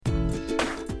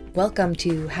Welcome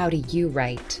to How Do You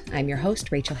Write? I'm your host,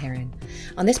 Rachel Herron.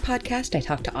 On this podcast, I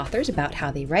talk to authors about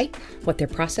how they write, what their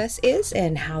process is,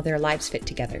 and how their lives fit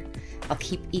together. I'll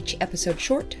keep each episode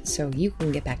short so you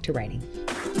can get back to writing.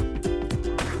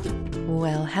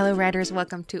 Well, hello writers.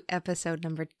 Welcome to episode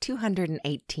number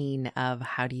 218 of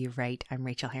How Do You Write? I'm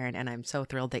Rachel Herron, and I'm so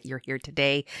thrilled that you're here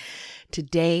today.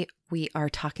 Today, we are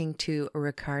talking to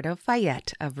Ricardo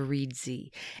Fayet of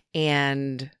Reedsy.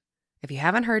 And if you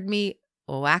haven't heard me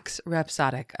wax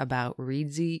rhapsodic about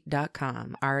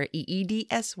Reedsy.com,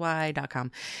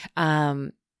 REEDSY.com,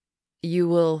 you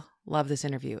will love this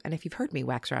interview. And if you've heard me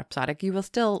wax rhapsodic, you will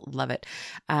still love it.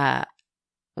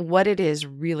 What it is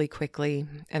really quickly,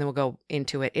 and then we'll go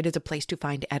into it. It is a place to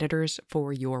find editors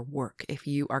for your work if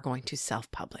you are going to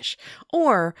self-publish,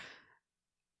 or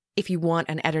if you want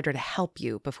an editor to help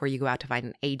you before you go out to find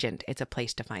an agent, it's a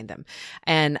place to find them.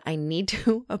 And I need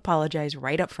to apologize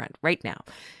right up front, right now,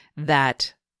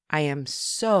 that I am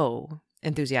so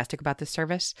enthusiastic about this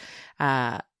service.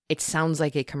 It sounds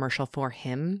like a commercial for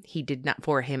him.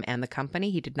 For him and the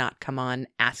company. He did not come on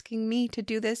asking me to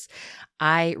do this.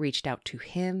 I reached out to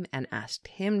him and asked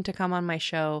him to come on my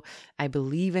show. I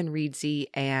believe in Reedsy.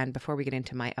 And before we get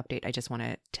into my update, I just want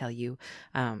to tell you,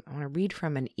 I want to read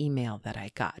from an email that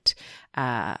I got.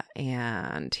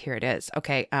 And here it is.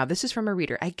 Okay. This is from a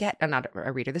reader. Not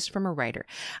a reader. This is from a writer.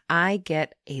 I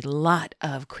get a lot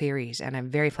of queries, and I'm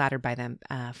very flattered by them,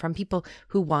 from people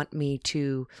who want me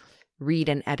to read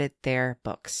and edit their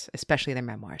books, especially their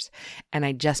memoirs. And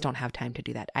I just don't have time to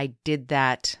do that. I did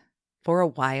that for a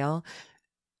while,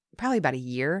 probably about a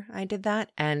year I did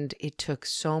that, and it took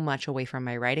so much away from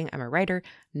my writing. I'm a writer,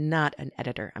 not an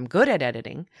editor. I'm good at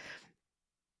editing.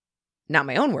 Not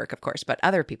my own work, of course, but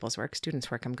other people's work,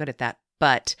 students' work. I'm good at that.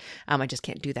 But I just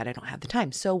can't do that. I don't have the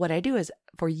time. So what I do is,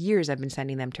 for years, I've been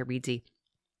sending them to Reedsy.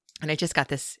 And I just got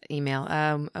this email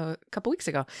a couple weeks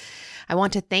ago. I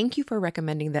want to thank you for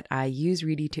recommending that I use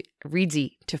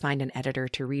Reedsy to find an editor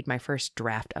to read my first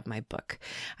draft of my book.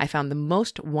 I found the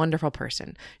most wonderful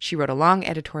person. She wrote a long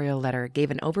editorial letter,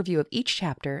 gave an overview of each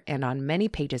chapter, and on many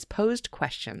pages posed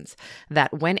questions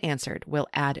that, when answered, will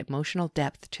add emotional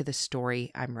depth to the story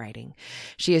I'm writing.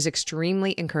 She is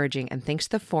extremely encouraging and thinks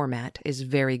the format is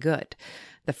very good.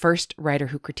 The first writer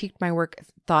who critiqued my work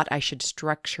thought I should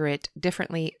structure it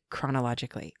differently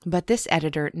chronologically. But this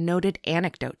editor noted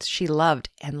anecdotes she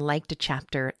loved and liked a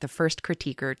chapter the first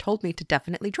critiquer told me to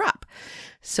definitely drop.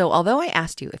 So although I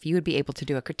asked you if you would be able to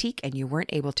do a critique and you weren't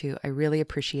able to, I really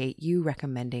appreciate you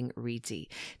recommending Reedsy.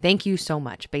 Thank you so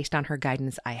much. Based on her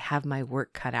guidance, I have my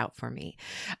work cut out for me.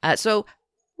 So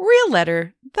real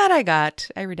letter that I got,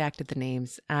 I redacted the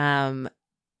names,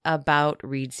 about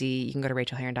Reedsy. You can go to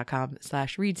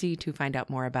rachelherron.com/Reedsy to find out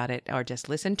more about it, or just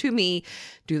listen to me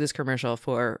do this commercial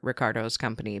for Ricardo's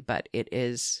company. But it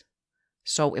is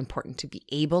so important to be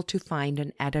able to find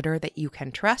an editor that you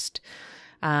can trust,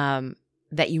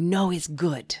 that you know is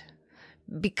good,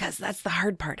 because that's the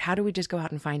hard part. How do we just go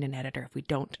out and find an editor if we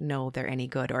don't know they're any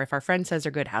good? Or if our friend says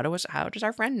they're good, how does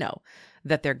our friend know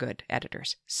that they're good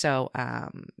editors? So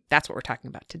that's what we're talking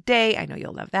about today. I know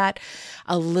you'll love that.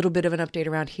 A little bit of an update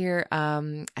around here.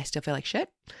 I still feel like shit.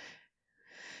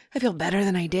 I feel better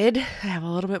than I did. I have a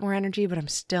little bit more energy, but I'm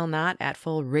still not at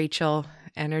full Rachel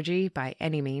energy by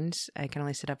any means. I can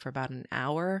only sit up for about an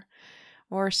hour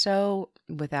or so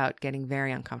without getting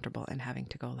very uncomfortable and having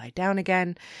to go lie down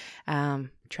again.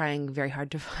 Trying very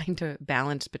hard to find a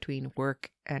balance between work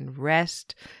and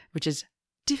rest, which is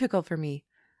difficult for me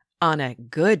on a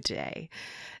good day.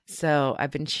 So I've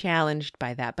been challenged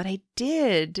by that. But I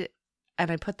did,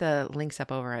 and I put the links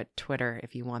up over at Twitter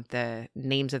if you want the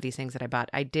names of these things that I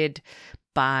bought. I did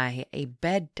buy a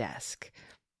bed desk,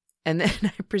 and then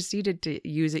I proceeded to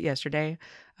use it yesterday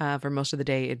for most of the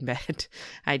day in bed.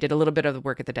 I did a little bit of the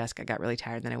work at the desk. I got really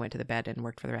tired. Then I went to the bed and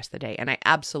worked for the rest of the day. And I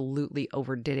absolutely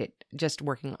overdid it just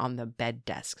working on the bed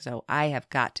desk. So I have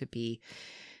got to be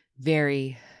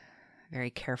very,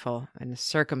 very careful and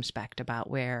circumspect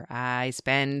about where I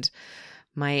spend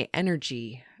my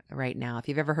energy right now. If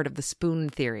you've ever heard of the spoon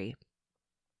theory,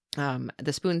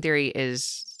 the spoon theory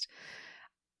is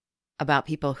about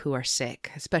people who are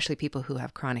sick, especially people who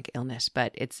have chronic illness.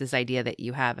 But it's this idea that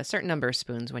you have a certain number of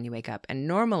spoons when you wake up. And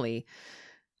normally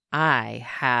I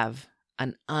have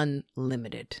an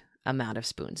unlimited amount of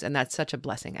spoons. And that's such a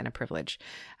blessing and a privilege.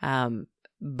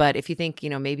 But if you think,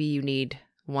 maybe you need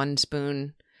 1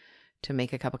 spoon to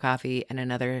make a cup of coffee and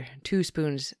another 2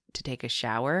 spoons to take a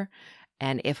shower,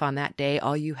 and if on that day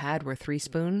all you had were 3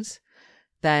 spoons,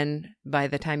 then by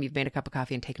the time you've made a cup of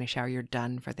coffee and taken a shower, you're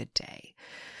done for the day.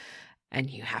 and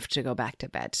you have to go back to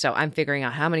bed. So I'm figuring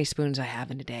out how many spoons I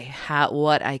have in a day,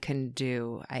 what I can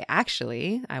do.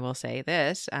 I will say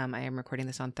this, I am recording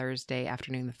this on Thursday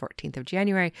afternoon, the 14th of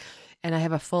January, and I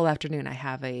have a full afternoon. I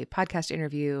have a podcast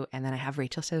interview, and then I have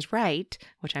Rachel Says Right,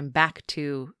 which I'm back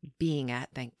to being at,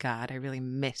 thank God. I really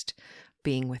missed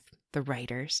being with the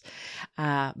writers.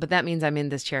 But that means I'm in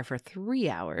this chair for 3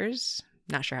 hours.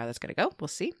 Not sure how that's going to go. We'll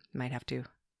see. Might have to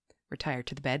retire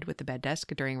to the bed with the bed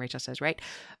desk during Rachel Says Right.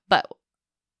 But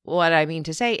what I mean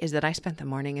to say is that I spent the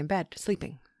morning in bed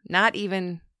sleeping, not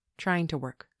even trying to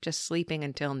work, just sleeping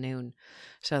until noon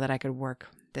so that I could work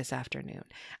this afternoon.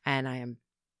 And I am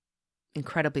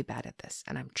incredibly bad at this.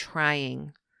 And I'm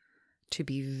trying to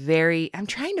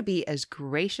be as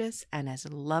gracious and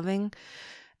as loving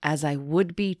as I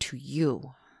would be to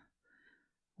you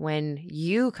when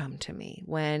you come to me,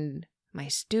 when my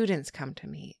students come to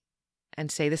me and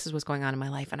say, this is what's going on in my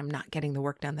life and I'm not getting the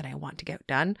work done that I want to get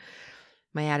done.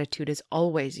 My attitude is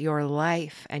always your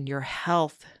life and your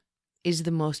health is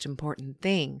the most important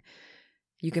thing.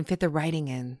 You can fit the writing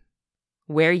in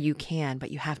where you can,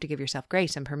 but you have to give yourself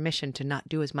grace and permission to not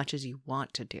do as much as you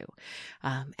want to do.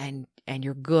 And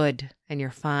you're good and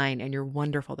you're fine and you're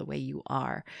wonderful the way you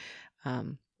are.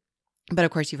 But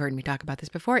of course, you've heard me talk about this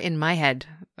before. In my head,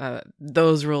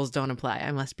 those rules don't apply.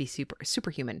 I must be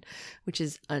superhuman, which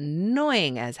is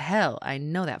annoying as hell. I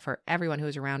know that for everyone who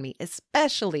is around me,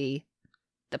 especially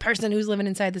the person who's living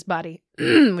inside this body,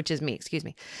 which is me, excuse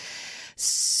me.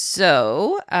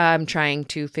 So I'm trying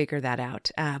to figure that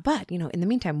out. But, in the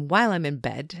meantime, while I'm in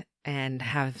bed and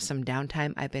have some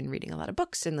downtime, I've been reading a lot of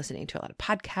books and listening to a lot of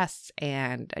podcasts.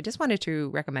 And I just wanted to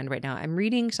recommend right now, I'm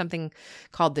reading something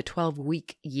called The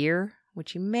 12-Week Year,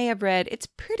 which you may have read. It's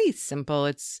pretty simple.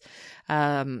 It's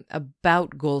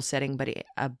about goal setting, but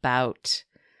about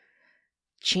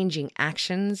changing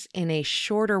actions in a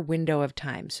shorter window of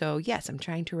time. So yes, I'm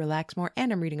trying to relax more,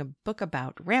 and I'm reading a book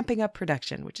about ramping up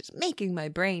production, which is making my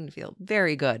brain feel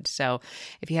very good. So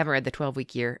if you haven't read The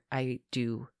 12-Week Year, I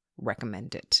do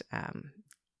recommend it.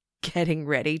 Getting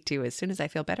ready to, as soon as I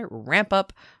feel better, ramp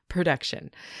up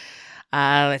production.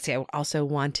 Let's see, I also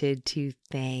wanted to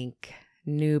thank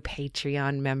new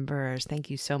Patreon members.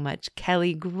 Thank you so much,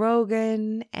 Kelly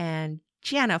Grogan and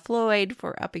Gianna Floyd,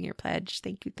 for upping your pledge.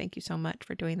 Thank you so much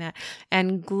for doing that.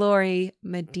 And Glory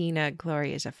Medina.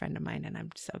 Glory is a friend of mine, and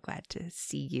I'm so glad to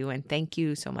see you. And thank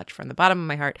you so much from the bottom of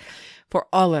my heart for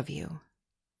all of you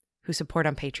who support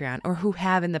on Patreon or who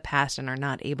have in the past and are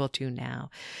not able to now.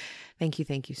 Thank you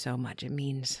so much. It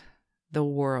means the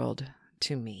world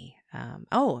to me.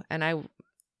 And I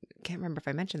can't remember if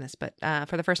I mentioned this, but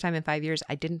for the first time in 5 years,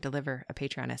 I didn't deliver a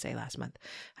Patreon essay last month.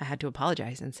 I had to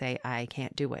apologize and say, I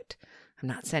can't do it. I'm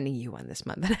not sending you one this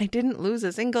month. And I didn't lose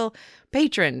a single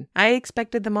patron. I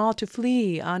expected them all to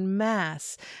flee en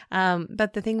masse.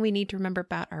 But the thing we need to remember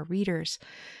about our readers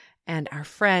and our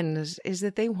friends is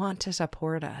that they want to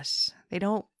support us. They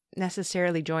don't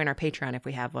necessarily join our Patreon if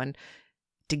we have one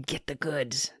to get the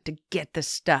goods, to get the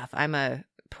stuff. I'm a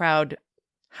proud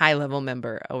high-level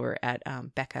member over at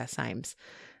Becca Symes'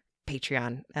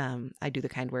 Patreon. I do the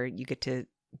kind where you get to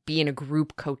be in a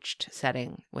group coached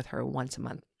setting with her once a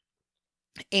month.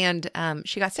 And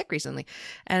she got sick recently,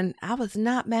 and I was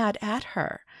not mad at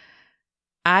her.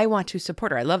 I want to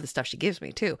support her. I love the stuff she gives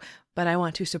me too, but I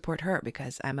want to support her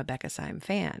because I'm a Becca Symes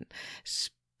fan.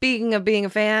 Speaking of being a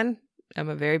fan, I'm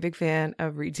a very big fan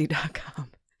of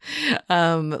Readsy.com.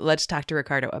 Let's talk to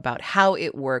Ricardo about how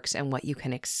it works and what you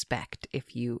can expect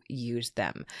if you use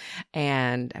them.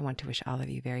 And I want to wish all of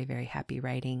you very, very happy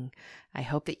writing. I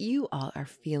hope that you all are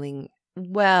feeling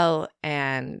well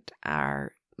and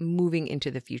are moving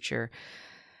into the future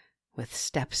with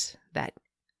steps that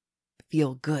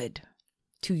feel good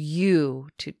to you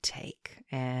to take.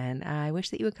 And I wish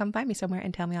that you would come find me somewhere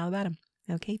and tell me all about them.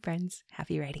 Okay, friends,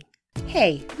 happy writing.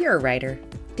 Hey, you're a writer.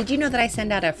 Did you know that I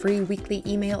send out a free weekly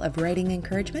email of writing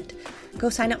encouragement? Go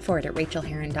sign up for it at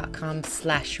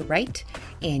rachelherron.com/write,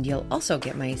 and you'll also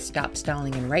get my Stop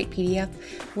Stalling and Write PDF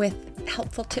with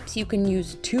helpful tips you can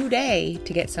use today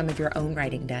to get some of your own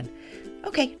writing done.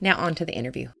 Okay, now on to the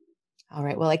interview. All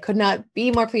right, well, I could not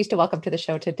be more pleased to welcome to the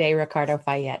show today, Ricardo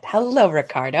Fayet. Hello,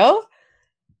 Ricardo.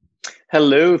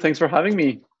 Hello, thanks for having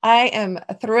me. I am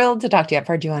thrilled to talk to you. I've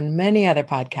heard you on many other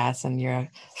podcasts, and you're a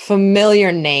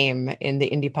familiar name in the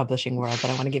indie publishing world,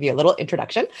 but I want to give you a little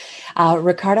introduction.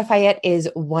 Ricardo Fayet is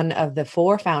one of the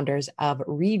 4 founders of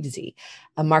Readsy,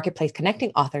 a marketplace connecting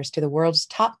authors to the world's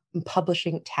top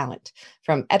publishing talent,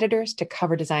 from editors to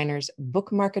cover designers,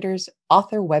 book marketers,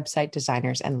 author website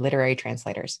designers, and literary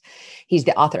translators. He's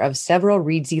the author of several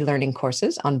Readsy learning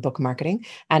courses on book marketing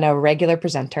and a regular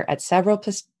presenter at several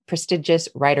prestigious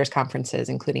writers' conferences,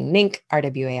 including NINC,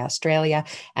 RWA Australia,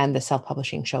 and the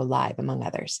Self-Publishing Show Live, among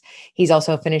others. He's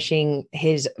also finishing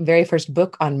his very first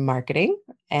book on marketing.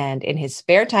 And in his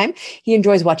spare time, he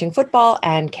enjoys watching football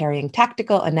and carrying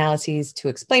tactical analyses to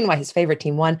explain why his favorite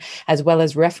team won, as well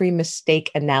as referee mistake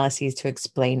analyses to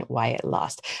explain why it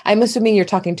lost. I'm assuming you're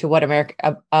talking to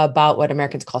about what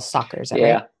Americans call soccer, is that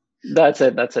right? That's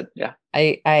it. Yeah.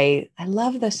 I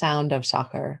love the sound of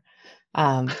soccer.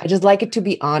 I just like it to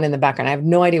be on in the background. I have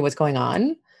no idea what's going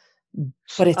on,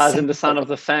 but it's as in the sound of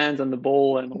the fans and the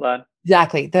ball and all that.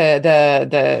 Exactly.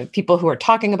 The people who are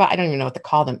talking about, I don't even know what to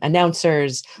call them,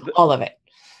 announcers, all of it.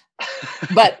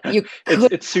 But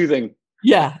it's soothing.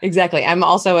 Yeah, exactly. I'm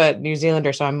also a New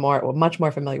Zealander, so I'm much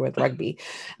more familiar with rugby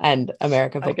and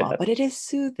American football, but it is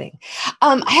soothing.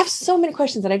 I have so many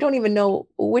questions and I don't even know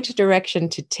which direction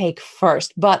to take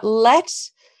first, but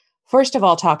let's first of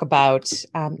all talk about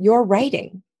your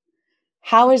writing.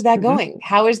 How is that going?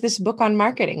 How is this book on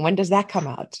marketing? When does that come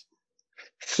out?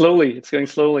 Slowly. It's going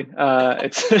slowly.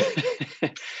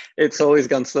 It's always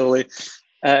gone slowly.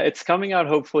 It's coming out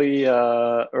hopefully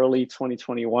early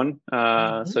 2021.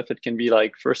 So if it can be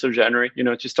like 1st of January,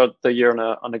 to start the year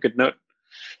on a good note,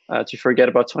 to forget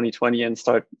about 2020 and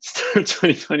start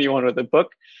 2021 with a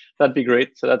book, that'd be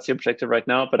great. So that's the objective right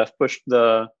now. But I've pushed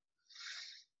the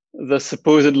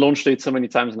supposed launch date so many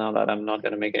times now that I'm not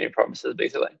going to make any promises.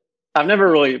 Basically, I've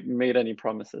never really made any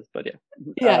promises, but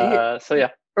yeah.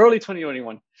 Early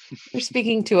 2021. You're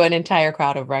speaking to an entire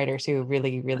crowd of writers who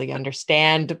really, really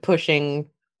understand pushing.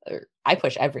 I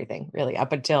push everything really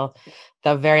up until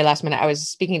the very last minute. I was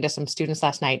speaking to some students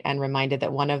last night and reminded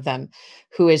that one of them,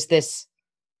 who is this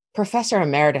professor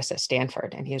emeritus at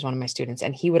Stanford, and he is one of my students,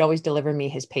 and he would always deliver me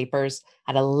his papers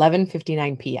at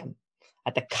 11:59 p.m.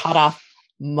 at the cutoff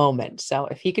moment. So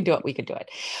if he could do it, we could do it.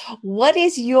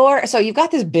 So you've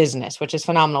got this business, which is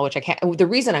phenomenal, which the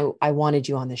reason I wanted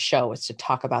you on this show was to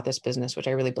talk about this business, which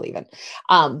I really believe in.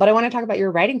 But I want to talk about your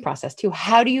writing process too.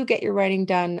 How do you get your writing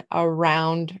done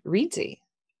around Reedsy?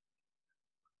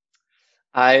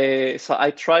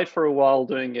 I tried for a while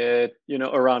doing it,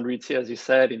 around Reedsy, as you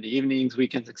said, in the evenings,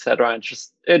 weekends, etc. And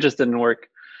it just didn't work.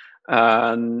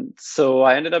 So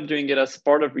I ended up doing it as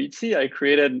part of Reedsy. I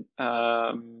created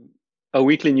a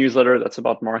weekly newsletter that's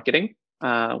about marketing,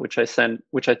 which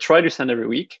I try to send every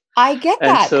week. I get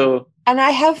that. And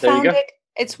I have found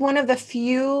it's one of the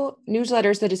few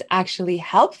newsletters that is actually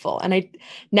helpful. And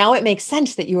now it makes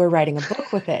sense that you were writing a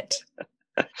book with it.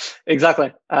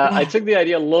 Exactly. I took the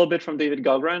idea a little bit from David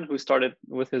Gaughran, who started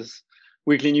with his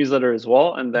weekly newsletter as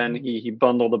well. And then he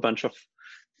bundled a bunch of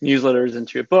newsletters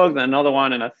into a book, then another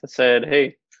one. And I said,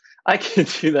 hey, I can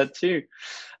do that too.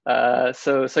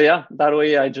 So yeah, that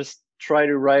way I just try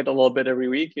to write a little bit every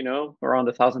week, around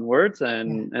 1,000 words.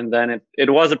 And then it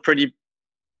was a pretty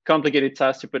complicated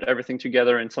task to put everything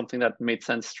together in something that made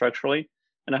sense structurally.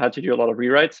 And I had to do a lot of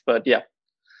rewrites, but yeah,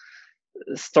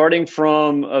 starting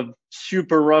from a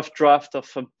super rough draft of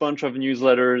a bunch of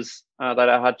newsletters that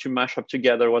I had to mash up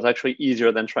together was actually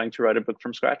easier than trying to write a book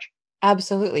from scratch.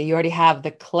 Absolutely. You already have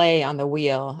the clay on the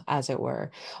wheel, as it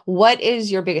were. What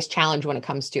is your biggest challenge when it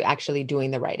comes to actually doing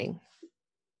the writing?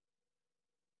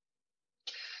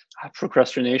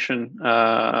 Procrastination,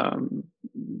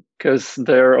 because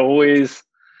they're always,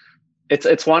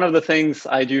 it's one of the things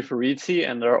I do for Reedsy,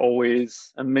 and there are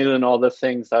always a million other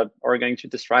things that are going to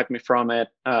distract me from it.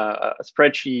 A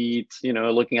spreadsheet,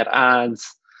 looking at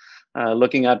ads,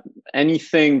 looking at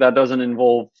anything that doesn't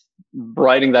involve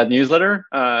writing that newsletter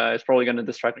is probably going to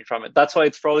distract me from it. That's why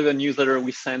it's probably the newsletter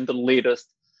we send the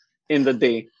latest in the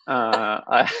day.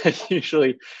 I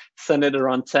usually send it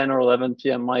around 10 or 11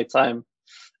 p.m. my time.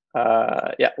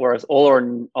 Whereas all our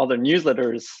other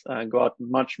newsletters go out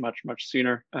much, much, much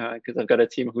sooner because I've got a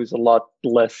team who's a lot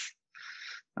more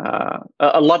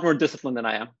disciplined than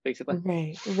I am, basically.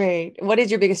 Right. What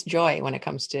is your biggest joy when it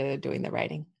comes to doing the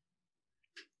writing?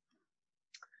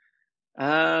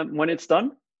 When it's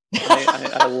done,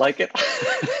 I like it.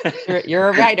 You're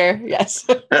a writer, yes.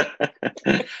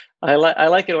 I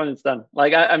like it when it's done.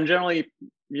 Like I'm generally,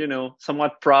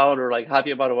 somewhat proud or like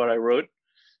happy about what I wrote.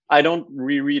 I don't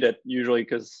reread it usually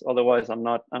because otherwise I'm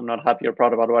not happy or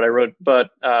proud about what I wrote. But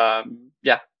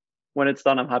when it's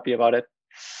done, I'm happy about it.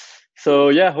 So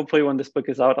yeah, hopefully when this book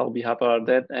is out, I'll be happy about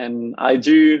it. And I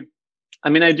do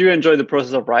enjoy the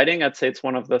process of writing. I'd say it's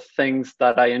one of the things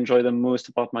that I enjoy the most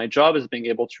about my job is being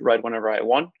able to write whenever I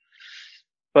want.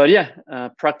 But yeah,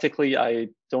 practically I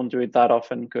don't do it that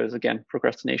often because again,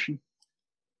 procrastination.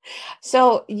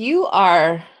 So you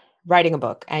are writing a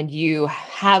book and you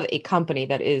have a company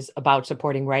that is about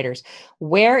supporting writers.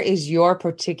 Where is your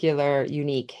particular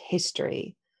unique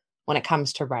history when it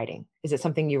comes to writing? Is it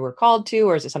something you were called to,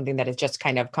 or is it something that has just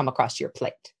kind of come across your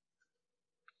plate?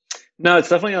 No, it's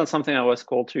definitely not something I was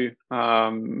called to.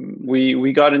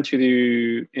 We got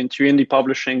into indie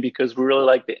publishing because we really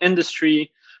like the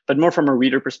industry, but more from a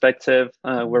reader perspective.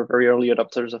 We're very early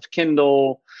adopters of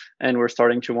Kindle, and we're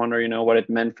starting to wonder, what it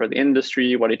meant for the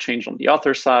industry, what it changed on the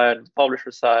author side, the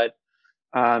publisher side.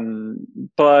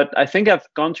 But I think I've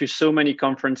gone to so many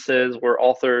conferences where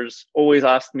authors always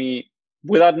ask me,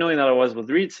 without knowing that I was with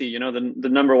Reedsy, the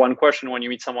number one question when you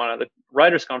meet someone at the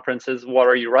writers conference is, what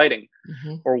are you writing?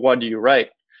 Or what do you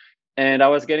write? And I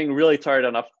was getting really tired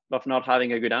of not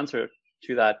having a good answer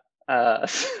to that.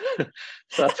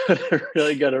 So I thought I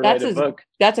really got to write a book.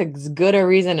 That's as good a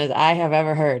reason as I have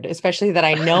ever heard, especially that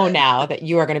I know now that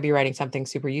you are going to be writing something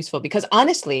super useful. Because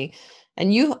honestly,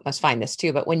 and you must find this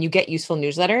too, but when you get useful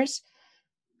newsletters,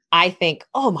 I think,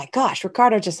 oh my gosh,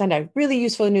 Ricardo just sent a really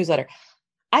useful newsletter.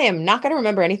 I am not going to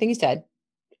remember anything he said,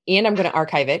 and I'm going to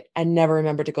archive it and never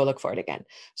remember to go look for it again.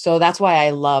 So that's why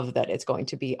I love that it's going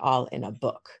to be all in a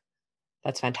book.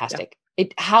 That's fantastic. Yeah.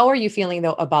 How are you feeling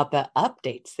though about the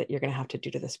updates that you're going to have to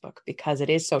do to this book? Because it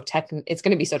is it's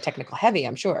going to be so technical heavy,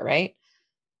 I'm sure, right?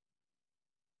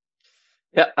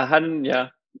 Yeah,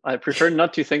 I prefer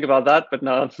not to think about that, but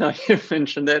now you've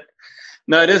mentioned it.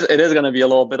 No, it is going to be a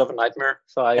little bit of a nightmare.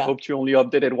 So I hope to only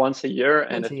update it once a year.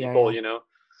 And if people,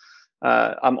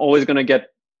 I'm always going to get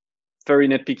very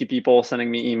nitpicky people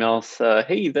sending me emails.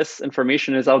 Hey, this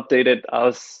information is outdated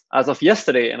as of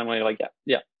yesterday. And I'm like,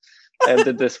 yeah. I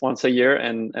did this once a year,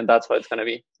 and that's what it's going to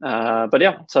be. But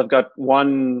yeah, so I've got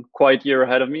one quiet year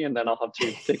ahead of me, and then I'll have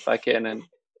to dig back in and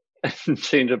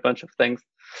change a bunch of things.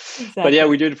 Exactly. But yeah,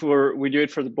 we do it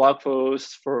for the blog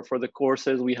posts, for the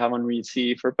courses we have on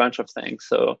Reedsy, for a bunch of things.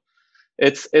 So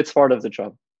it's part of the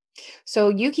job. So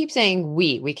you keep saying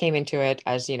we came into it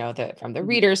as, from the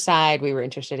reader side, we were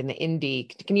interested in the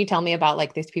indie. Can you tell me about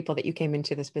like these people that you came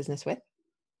into this business with?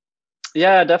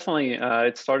 Yeah, definitely.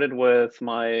 It started with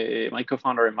my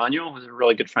co-founder, Emmanuel, who's a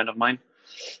really good friend of mine.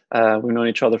 We've known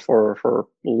each other for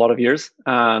a lot of years.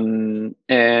 And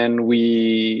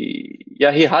he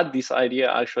had this idea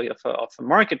actually of a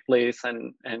marketplace,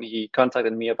 and he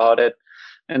contacted me about it.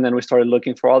 And then we started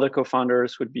looking for other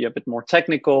co-founders who'd be a bit more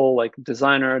technical, like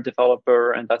designer,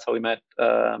 developer. And that's how we met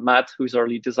Matt, who's our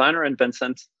lead designer, and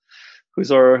Vincent,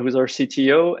 who's our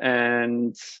CTO.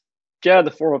 And yeah,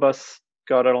 the four of us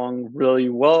got along really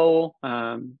well.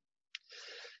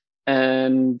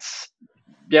 And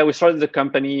yeah, we started the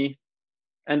company,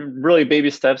 and really baby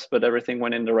steps, but everything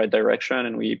went in the right direction.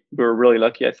 And we were really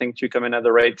lucky, I think, to come in at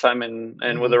the right time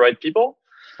and with the right people.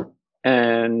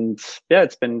 And yeah,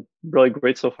 it's been really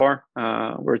great so far.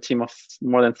 We're a team of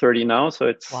more than 30 now. So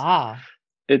it's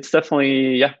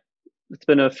definitely, it's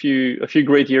been a few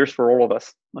great years for all of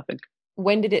us, I think.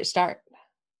 When did it start?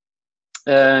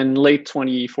 In late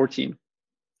 2014.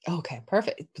 Okay,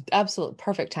 perfect. Absolute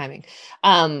perfect timing.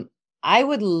 I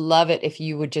would love it if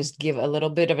you would just give a little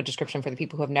bit of a description for the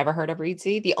people who have never heard of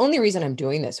Reedsy. The only reason I'm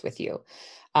doing this with you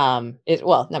is,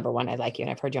 well, number one, I like you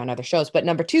and I've heard you on other shows, but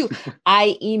number two,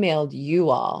 I emailed you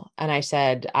all and I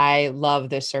said, I love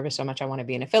this service so much. I want to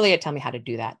be an affiliate. Tell me how to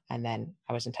do that. And then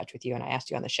I was in touch with you and I asked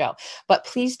you on the show, but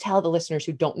please tell the listeners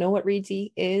who don't know what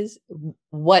Reedsy is,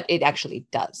 what it actually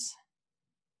does.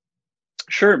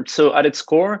 Sure. So at its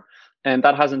core, and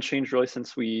that hasn't changed really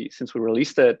since we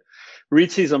released it,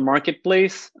 Reedsy is a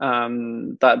marketplace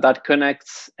that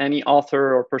connects any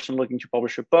author or person looking to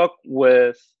publish a book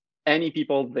with any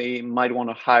people they might want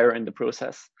to hire in the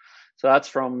process. So that's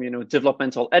from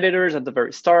developmental editors at the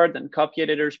very start, and copy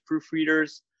editors,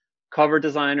 proofreaders, cover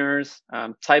designers,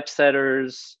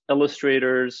 typesetters,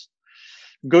 illustrators,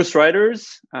 ghostwriters,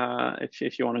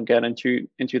 if you want to get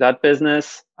into that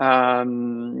business.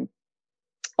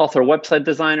 Author website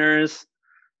designers,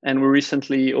 and we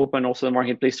recently opened also the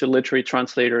marketplace to literary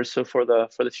translators. So for the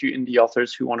few indie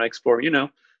authors who want to explore,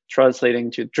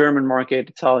 translating to German market,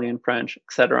 Italian, French,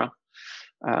 etc.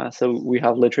 So we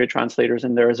have literary translators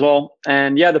in there as well.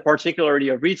 And yeah, the particularity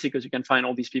of Reedsy, because you can find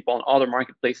all these people on other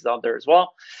marketplaces out there as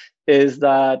well, is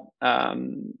that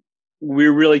we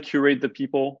really curate the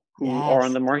people who are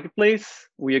on the marketplace.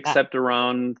 We accept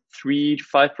around 3 to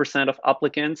 5% of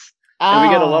applicants, and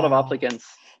we get a lot of applicants.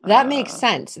 That makes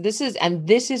sense. This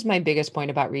is my biggest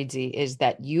point about Reedsy, is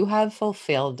that you have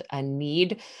fulfilled a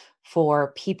need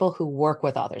for people who work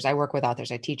with authors. I work with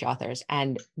authors. I teach authors.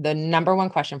 And the number one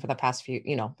question for the past for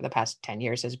the past 10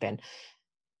 years has been,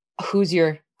 who's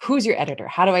your editor?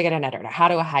 How do I get an editor? How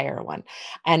do I hire one?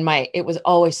 And it was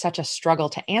always such a struggle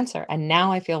to answer. And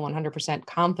now I feel 100%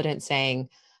 confident saying,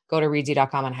 go to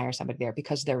readsy.com and hire somebody there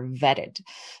because they're vetted.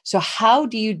 So how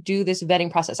do you do this vetting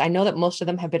process? I know that most of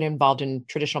them have been involved in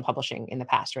traditional publishing in the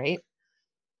past, right?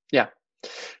 Yeah.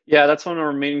 Yeah, that's one of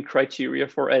our main criteria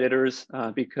for editors,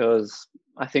 because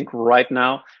I think right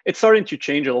now it's starting to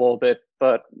change a little bit,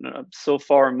 but so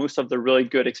far most of the really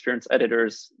good experienced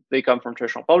editors, they come from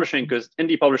traditional publishing because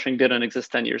indie publishing didn't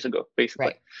exist 10 years ago,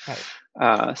 basically.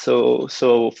 Right.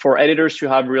 So for editors to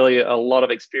have really a lot of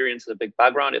experience, a big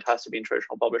background, it has to be in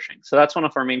traditional publishing. So that's one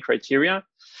of our main criteria.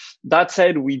 That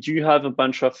said, we do have a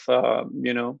bunch of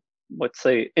let's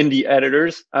say indie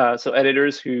editors, so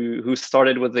editors who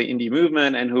started with the indie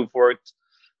movement and who've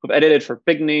edited for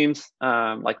big names,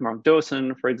 like Mark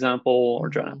Dawson, for example, or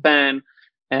Jonah Penn,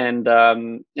 and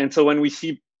so when we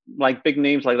see like big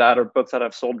names like that or books that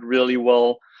have sold really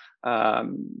well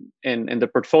in the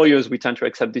portfolios, we tend to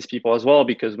accept these people as well,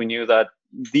 because we knew that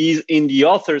these indie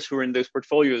authors who are in those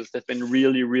portfolios, they've been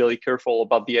really, really careful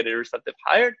about the editors that they've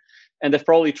hired, and they've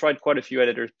probably tried quite a few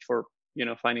editors before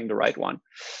finding the right one.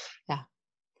 Yeah.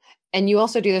 And you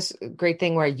also do this great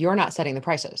thing where you're not setting the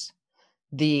prices.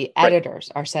 The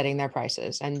editors are setting their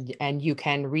prices, and you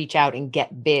can reach out and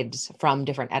get bids from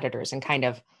different editors and kind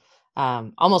of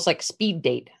almost like speed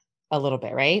date a little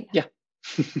bit, right? Yeah.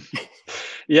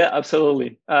 Yeah,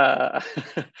 absolutely. Yeah,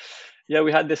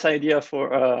 we had this idea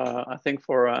for I think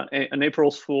for an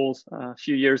April's Fool's a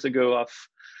few years ago of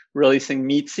releasing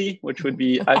Meetsy, which would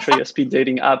be actually a speed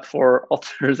dating app for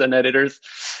authors and editors.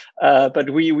 But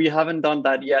we haven't done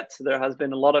that yet. There has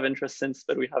been a lot of interest since,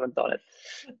 but we haven't done it.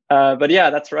 But yeah,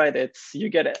 that's right. You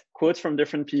get quotes from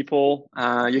different people.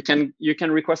 You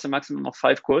can request a maximum of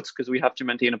 5 quotes because we have to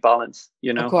maintain a balance.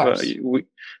 Of course.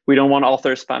 We don't want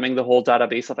authors spamming the whole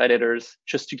database of editors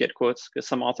just to get quotes, because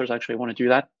some authors actually want to do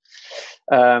that.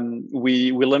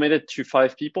 We limit it to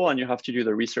 5 people, and you have to do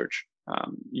the research.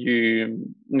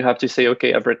 You have to say,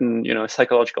 okay, I've written a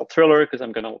psychological thriller because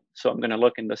I'm gonna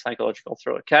look in the psychological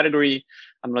thriller category.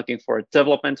 I'm looking for a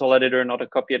developmental editor, not a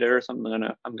copy editor, so I'm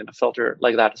gonna filter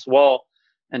like that as well.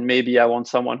 And maybe I want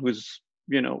someone who's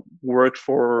worked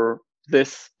for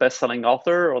this best-selling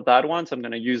author or that one, so I'm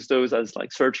gonna use those as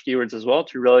like search keywords as well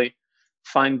to really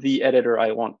find the editor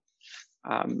I want.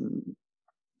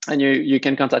 And you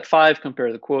can contact 5,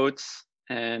 compare the quotes.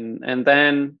 And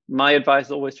then my advice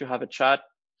is always to have a chat,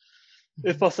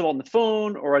 if possible on the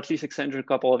phone, or at least exchange a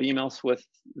couple of emails with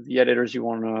the editor you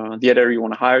want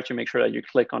to hire, to make sure that you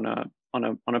click on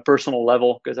a personal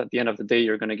level, because at the end of the day,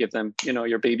 you're going to give them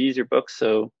your babies, your books.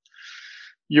 So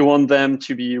you want them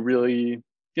to be really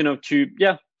you want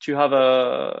to have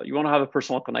a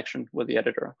personal connection with the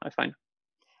editor, I find.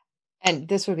 And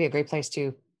this would be a great place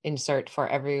to insert for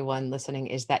everyone listening,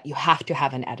 is that you have to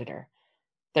have an editor.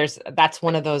 That's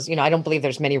one of those, I don't believe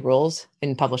there's many rules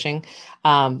in publishing,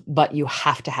 but you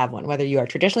have to have one, whether you are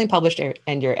traditionally published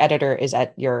and your editor is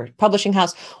at your publishing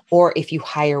house, or if you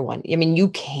hire one. I mean, you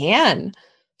can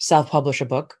self-publish a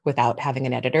book without having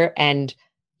an editor, and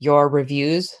your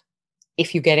reviews,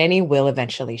 if you get any, will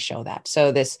eventually show that.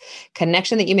 So this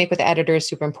connection that you make with the editor is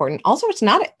super important. Also,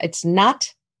 it's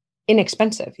not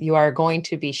inexpensive. You are going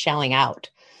to be shelling out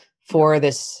for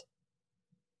this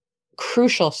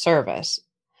crucial service.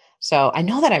 So I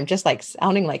know that I'm just like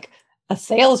sounding like a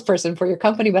salesperson for your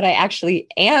company, but I actually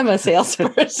am a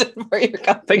salesperson for your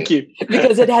company. Thank you.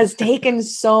 Because it has taken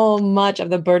so much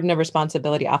of the burden of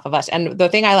responsibility off of us. And the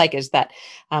thing I like is that,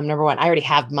 number one, I already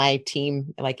have my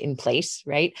team like in place,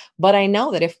 right? But I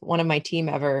know that if one of my team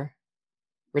ever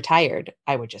retired,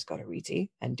 I would just go to Readsy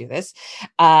and do this.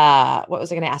 What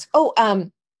was I going to ask?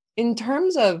 In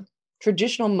terms of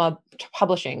traditional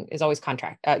publishing is always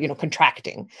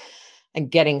contracting and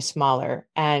getting smaller.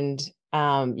 And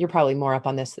you're probably more up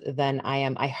on this than I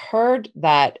am. I heard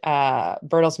that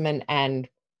Bertelsmann and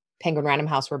Penguin Random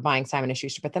House were buying Simon &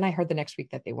 Schuster, but then I heard the next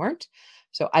week that they weren't.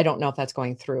 So I don't know if that's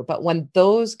going through. But when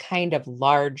those kind of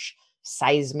large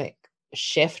seismic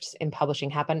shifts in publishing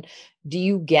happen, do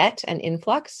you get an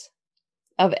influx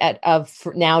of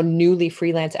now newly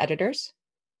freelance editors?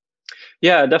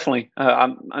 Yeah, definitely.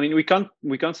 We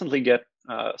constantly get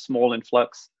small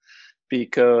influx,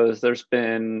 because there have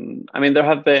been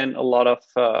a lot of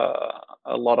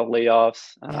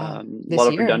layoffs, a lot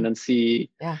of redundancy.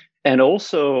 Yeah. And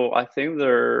also I think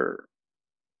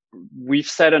we've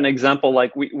set an example,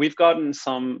 like we've gotten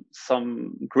some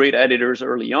great editors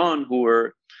early on who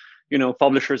were,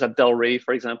 publishers at Del Rey,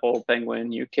 for example,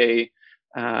 Penguin, UK.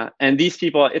 And these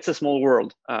people, it's a small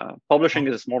world. Publishing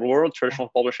is a small world. Traditional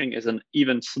publishing is an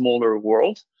even smaller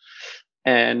world.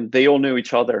 And they all knew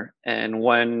each other. And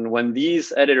when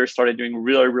these editors started doing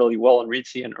really, really well in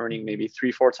Readsy and earning maybe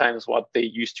 3-4 times what they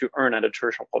used to earn at a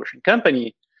traditional publishing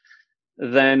company,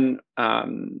 then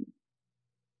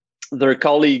their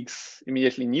colleagues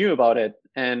immediately knew about it.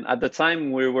 And at the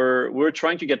time, we were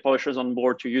trying to get publishers on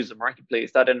board to use the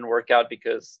marketplace. That didn't work out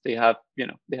because they have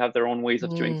their own ways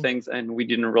of doing things, and we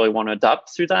didn't really want to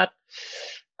adapt to that.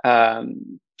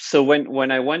 So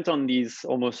when I went on these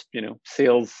almost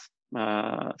sales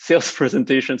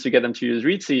presentations to get them to use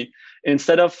Reedsy,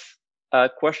 instead of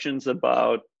questions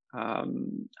about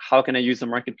how can I use the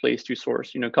marketplace to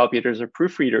source copy editors or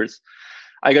proofreaders,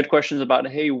 I got questions about,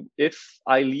 hey, if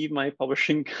I leave my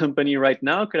publishing company right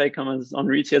now, could I come on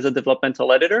Reedsy as a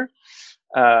developmental editor?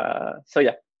 So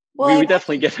yeah, we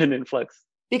definitely get an influx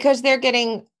because they're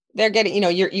getting,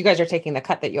 you guys are taking the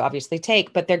cut that you obviously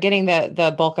take, but they're getting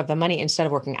the bulk of the money instead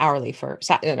of working hourly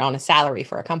on a salary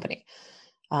for a company.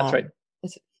 That's right.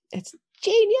 It's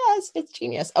genius. It's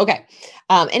genius. Okay.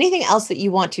 Anything else that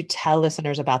you want to tell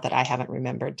listeners about that I haven't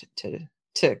remembered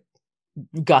to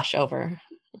gush over?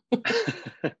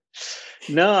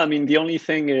 No, I mean, the only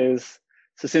thing is,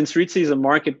 so since Reedsy is a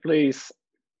marketplace,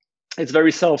 it's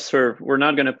very self-serve. We're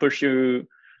not going to push you,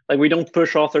 like we don't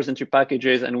push authors into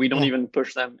packages, and we don't even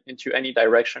push them into any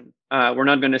direction. We're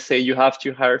not going to say you have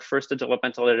to hire first a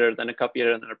developmental editor, then a copy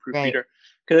editor, then a proofreader,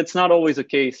 because it's not always the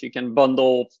case. You can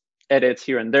bundle edits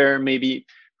here and there. Maybe,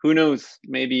 who knows,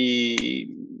 maybe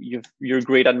you're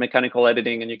great at mechanical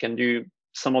editing and you can do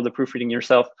some of the proofreading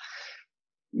yourself.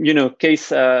 There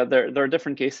are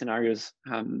different case scenarios.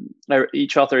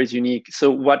 Each author is unique.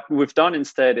 So what we've done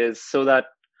instead is so that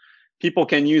people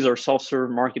can use our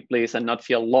self-serve marketplace and not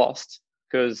feel lost.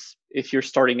 Because if you're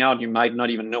starting out, you might not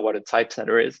even know what a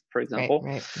typesetter is, for example.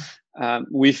 Right.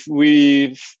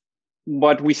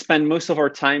 What we spend most of our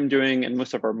time doing and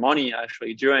most of our money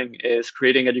actually doing is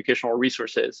creating educational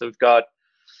resources. So we've got,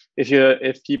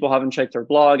 if people haven't checked our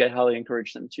blog, I highly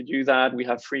encourage them to do that. We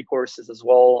have free courses as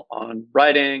well on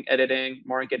writing, editing,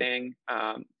 marketing.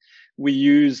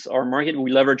 We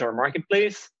leverage our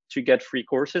marketplace to get free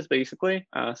courses, basically.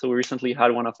 So we recently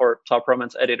had one of our top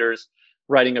romance editors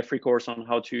writing a free course on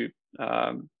how to,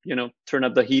 turn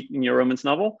up the heat in your romance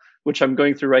novel, which I'm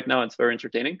going through right now. It's very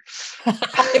entertaining.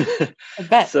 I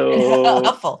bet. So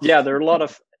helpful. Yeah, there are a lot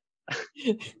of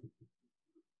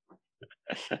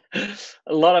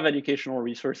educational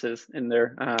resources in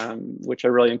there, which I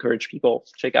really encourage people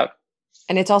to check out.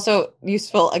 And it's also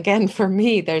useful, again, for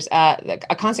me. There's a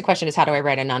constant question is, how do I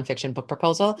write a nonfiction book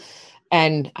proposal?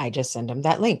 And I just send them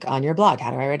that link on your blog.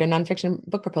 How do I write a nonfiction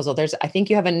book proposal? I think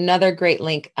you have another great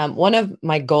link. One of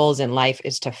my goals in life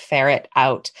is to ferret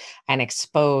out and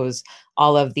expose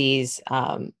all of these.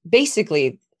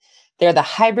 Basically, they're the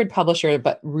hybrid publisher,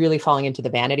 but really falling into the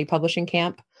vanity publishing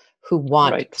camp, who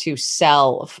want to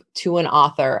sell to an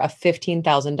author a $15,000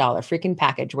 freaking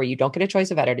package where you don't get a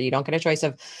choice of editor, you don't get a choice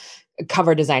of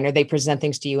cover designer. They present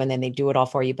things to you and then they do it all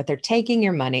for you, but they're taking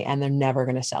your money and they're never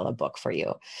going to sell a book for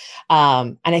you.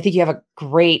 And I think you have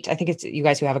it's you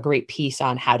guys who have a great piece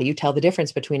on how do you tell the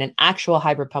difference between an actual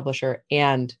hybrid publisher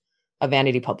and a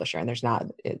vanity publisher. And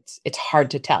it's hard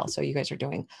to tell. So you guys are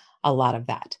doing a lot of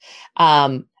that.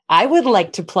 I would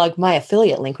like to plug my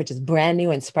affiliate link, which is brand new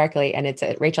and sparkly, and it's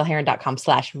at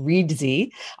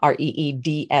rachelherron.com/reedsy,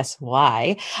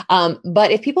 REEDSY.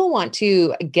 But if people want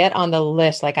to get on the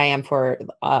list, like I am for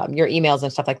your emails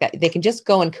and stuff like that, they can just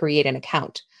go and create an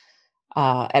account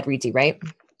at Reedsy, right?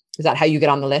 Is that how you get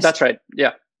on the list? That's right.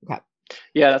 Yeah. Okay.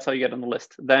 Yeah, that's how you get on the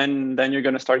list. Then you're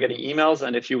going to start getting emails.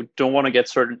 And if you don't want to get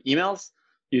certain emails,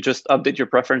 you just update your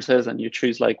preferences and you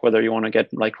choose like whether you want to get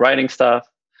like writing stuff,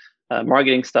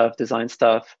 marketing stuff, design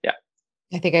stuff. Yeah.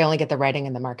 I think I only get the writing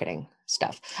and the marketing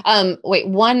stuff. I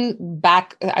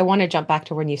want to jump back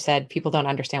to when you said people don't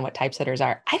understand what typesetters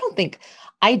are. I don't think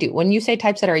I do. When you say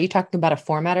typesetter, are you talking about a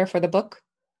formatter for the book?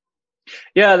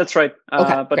 Yeah, that's right.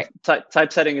 Okay, but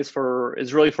typesetting is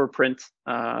really for print.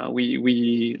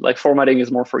 We like formatting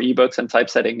is more for ebooks, and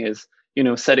typesetting is,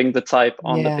 setting the type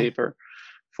on the paper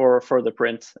for the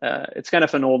print. It's kind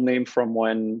of an old name from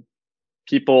when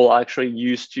people actually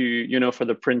used to, for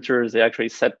the printers, they actually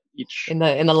set each in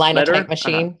the linotype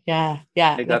machine. Yeah,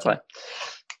 exactly.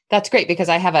 That's great because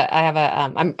I'm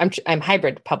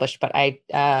hybrid published, but I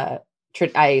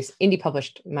indie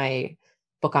published my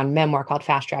book on memoir called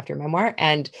Fast Draft Your Memoir,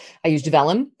 and I used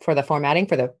Vellum for the formatting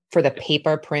for the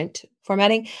paper print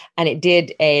formatting, and it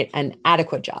did an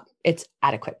adequate job. It's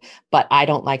adequate, but I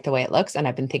don't like the way it looks, and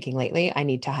I've been thinking lately I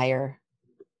need to hire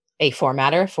a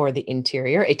formatter for the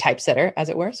interior, a typesetter, as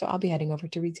it were. So I'll be heading over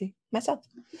to Reedsy myself.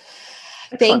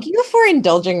 Excellent. Thank you for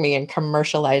indulging me in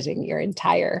commercializing your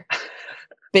entire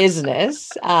business.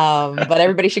 But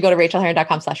everybody should go to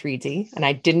rachelherron.com/Reedsy. And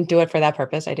I didn't do it for that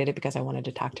purpose. I did it because I wanted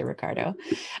to talk to Ricardo.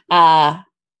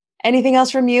 Anything else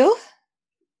from you?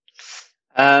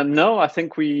 No, I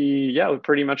think we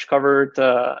pretty much covered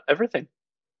everything.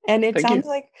 And it Thank you.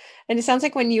 sounds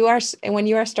like when you are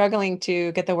struggling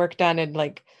to get the work done and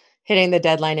like hitting the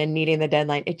deadline and meeting the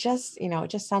deadline, it just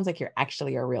sounds like you're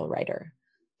actually a real writer.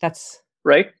 That's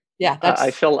Right? yeah, I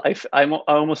that's feel I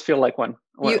almost feel like one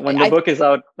you. when the book is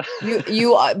out.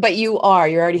 But you're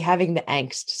already having the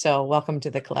angst. So welcome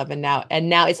to the club. And now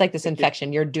it's like this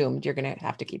infection. You're doomed. You're gonna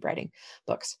have to keep writing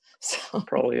books. So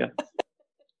Probably, yeah.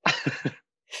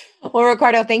 well,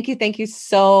 Ricardo, thank you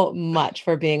so much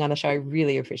for being on the show. I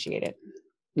really appreciate it.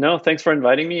 No, thanks for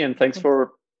inviting me, and thanks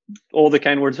for all the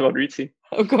kind words about Ritzy.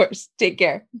 Of course. Take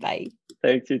care. Bye.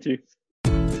 Thanks, you too.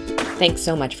 Thanks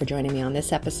so much for joining me on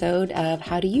this episode of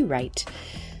How Do You Write?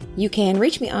 You can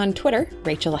reach me on Twitter,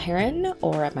 Rachel Herron,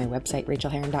 or at my website,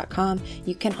 rachelherron.com.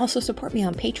 You can also support me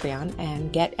on Patreon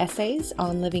and get essays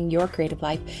on living your creative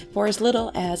life for as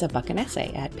little as $1 an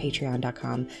essay at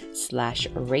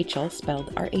patreon.com/Rachel,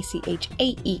 spelled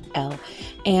Rachael.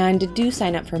 And do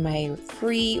sign up for my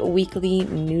free weekly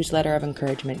newsletter of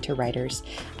encouragement to writers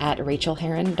at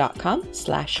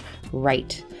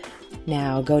rachelherron.com/write.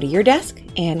 Now go to your desk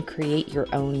and create your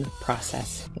own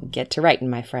process. Get to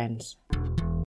writing, my friends.